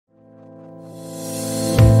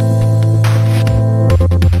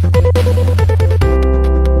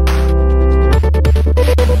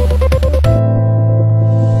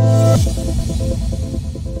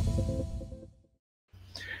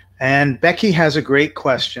Becky has a great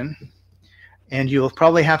question, and you'll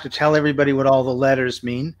probably have to tell everybody what all the letters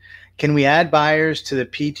mean. Can we add buyers to the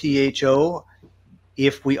PTHO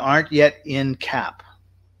if we aren't yet in CAP?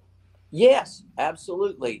 Yes,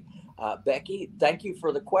 absolutely. Becky, thank you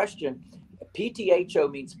for the question.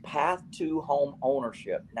 PTHO means Path to Home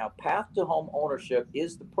Ownership. Now, Path to Home Ownership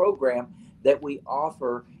is the program that we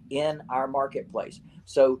offer in our marketplace.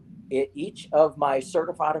 So each of my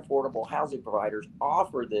certified affordable housing providers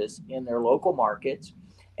offer this in their local markets.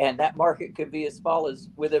 And that market could be as small as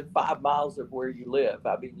within 5 miles of where you live.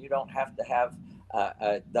 I mean, you don't have to have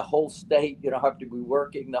the whole state, you don't have to be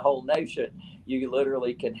working the whole nation. You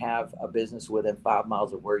literally can have a business within 5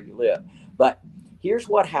 miles of where you live. But here's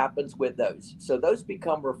what happens with those. So those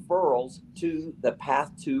become referrals to the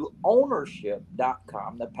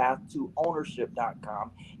path2ownership.com. The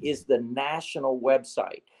path2ownership.com is the national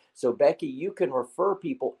website. So Becky, you can refer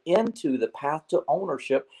people into the Path to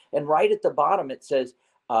Ownership, and right at the bottom it says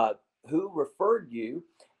who referred you,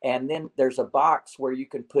 and then there's a box where you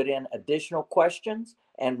can put in additional questions,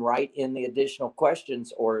 and write in the additional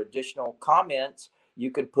questions or additional comments,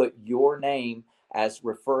 you can put your name as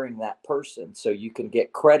referring that person, so you can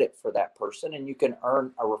get credit for that person and you can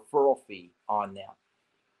earn a referral fee on them.